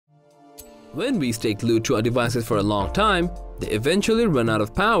When we stay glued to our devices for a long time, they eventually run out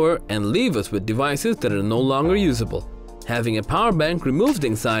of power and leave us with devices that are no longer usable. Having a power bank removes the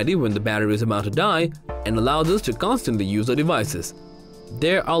anxiety when the battery is about to die and allows us to constantly use our devices.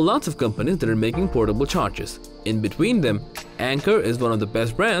 There are lots of companies that are making portable chargers. In between them, Anker is one of the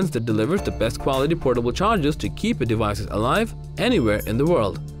best brands that delivers the best quality portable chargers to keep your devices alive anywhere in the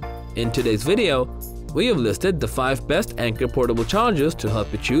world. In today's video, we have listed the 5 best Anker portable chargers to help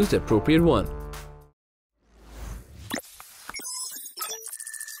you choose the appropriate one.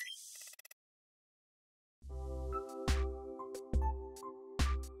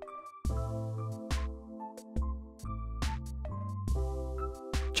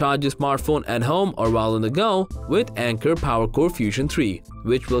 Charge your smartphone at home or while on the go with Anker PowerCore Fusion 3,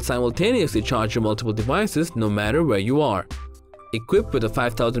 which will simultaneously charge your multiple devices no matter where you are. Equipped with a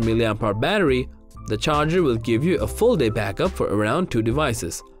 5000 mAh battery, the charger will give you a full day backup for around 2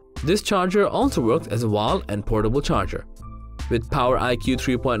 devices. This charger also works as a wall and portable charger. With Power IQ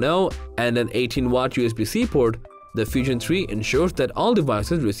 3.0 and an 18-watt USB-C port, the Fusion 3 ensures that all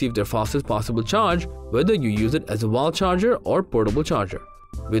devices receive their fastest possible charge, whether you use it as a wall charger or portable charger.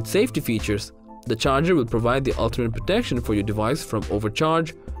 With safety features, the charger will provide the ultimate protection for your device from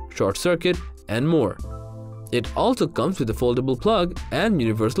overcharge, short circuit, and more. It also comes with a foldable plug and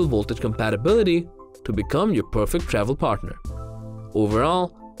universal voltage compatibility to become your perfect travel partner.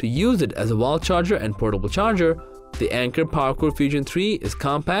 Overall, to use it as a wall charger and portable charger, the Anker PowerCore Fusion 3 is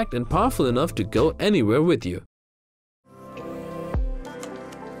compact and powerful enough to go anywhere with you.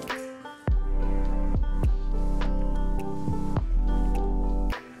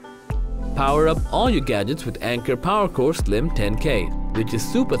 Power up all your gadgets with Anker PowerCore Slim 10K, which is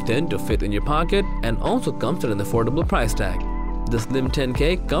super thin to fit in your pocket and also comes at an affordable price tag. The Slim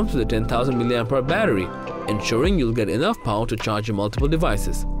 10K comes with a 10,000 mAh battery, ensuring you'll get enough power to charge your multiple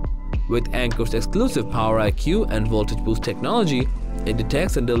devices. With Anker's exclusive Power IQ and voltage boost technology, it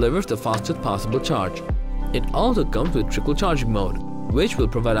detects and delivers the fastest possible charge. It also comes with trickle charging mode, which will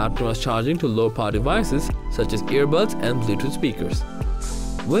provide optimized charging to low-power devices such as earbuds and Bluetooth speakers.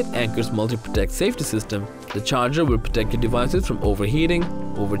 With Anker's multi-protect safety system, the charger will protect your devices from overheating,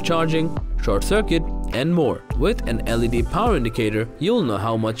 overcharging, short circuit, and more. With an LED power indicator, you'll know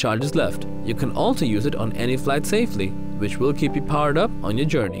how much charge is left. You can also use it on any flight safely, which will keep you powered up on your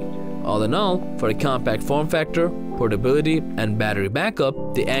journey. All in all, for a compact form factor, portability, and battery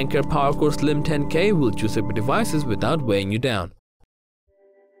backup, the Anker PowerCore Slim 10K will juice up your devices without weighing you down.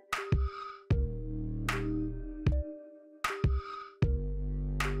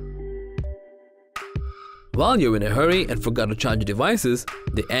 While you're in a hurry and forgot to charge your devices,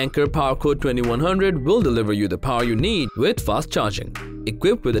 the Anker PowerCore 2100 will deliver you the power you need with fast charging.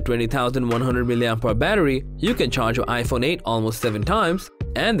 Equipped with a 20,100 mAh battery, you can charge your iPhone 8 almost 7 times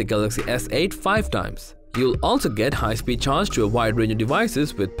and the Galaxy S8 5 times. You'll also get high-speed charge to a wide range of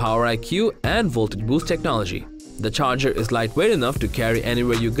devices with Power IQ and voltage boost technology. The charger is lightweight enough to carry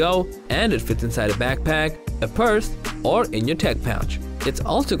anywhere you go, and it fits inside a backpack, a purse, or in your tech pouch. It's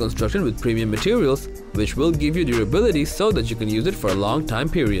also constructed with premium materials, which will give you durability so that you can use it for a long time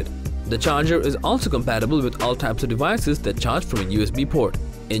period. The charger is also compatible with all types of devices that charge from a USB port.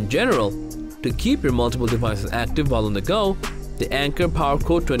 In general, to keep your multiple devices active while on the go, the Anker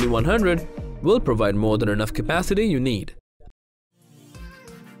PowerCore 2100 will provide more than enough capacity you need.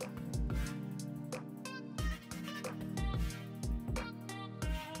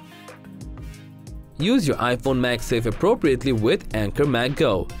 Use your iPhone MagSafe appropriately with Anker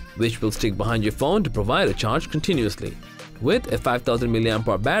MagGo, which will stick behind your phone to provide a charge continuously. With a 5000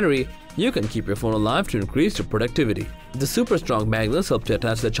 mAh battery, you can keep your phone alive to increase your productivity. The super strong magnets help to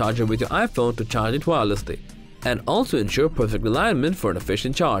attach the charger with your iPhone to charge it wirelessly, and also ensure perfect alignment for an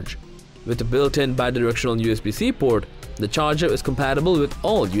efficient charge. With a built-in bidirectional USB-C port, the charger is compatible with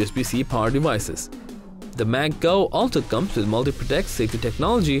all USB-C power devices. The MagGo also comes with multi-protect safety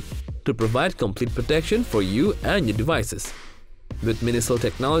technology to provide complete protection for you and your devices. With mini-cell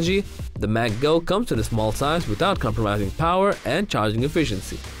technology, the MagGo comes in a small size without compromising power and charging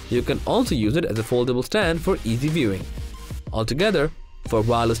efficiency. You can also use it as a foldable stand for easy viewing. Altogether, for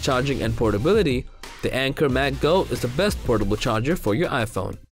wireless charging and portability, the Anker MagGo is the best portable charger for your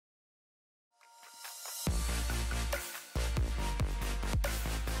iPhone.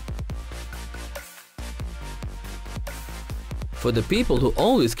 For the people who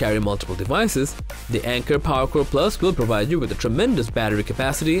always carry multiple devices, the Anker PowerCore Plus will provide you with a tremendous battery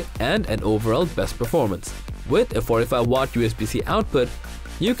capacity and an overall best performance. With a 45-watt USB-C output,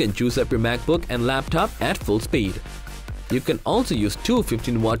 you can juice up your MacBook and laptop at full speed. You can also use two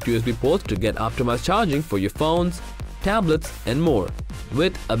 15-watt USB ports to get optimized charging for your phones, tablets, and more.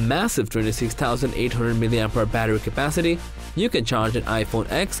 With a massive 26,800 mAh battery capacity, you can charge an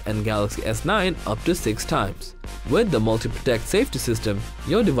iPhone X and Galaxy S9 up to 6 times. With the multi-protect safety system,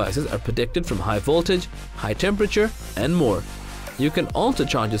 your devices are protected from high voltage, high temperature, and more. You can also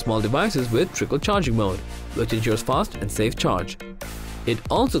charge your small devices with trickle charging mode, which ensures fast and safe charge. It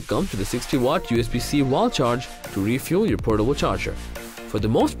also comes with a 60-watt USB-C wall charge to refuel your portable charger. For the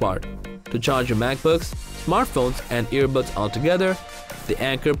most part, to charge your MacBooks, smartphones, and earbuds altogether, the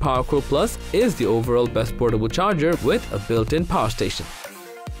Anker PowerCore Plus is the overall best portable charger with a built-in power station.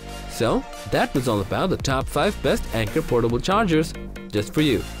 So, that was all about the top 5 best Anker portable chargers just for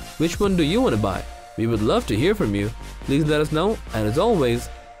you. Which one do you want to buy? We would love to hear from you. Please let us know, and as always,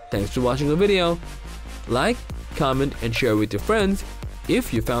 thanks for watching the video. Like, comment, and share with your friends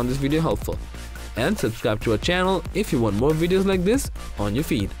if you found this video helpful. And subscribe to our channel if you want more videos like this on your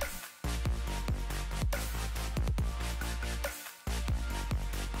feed.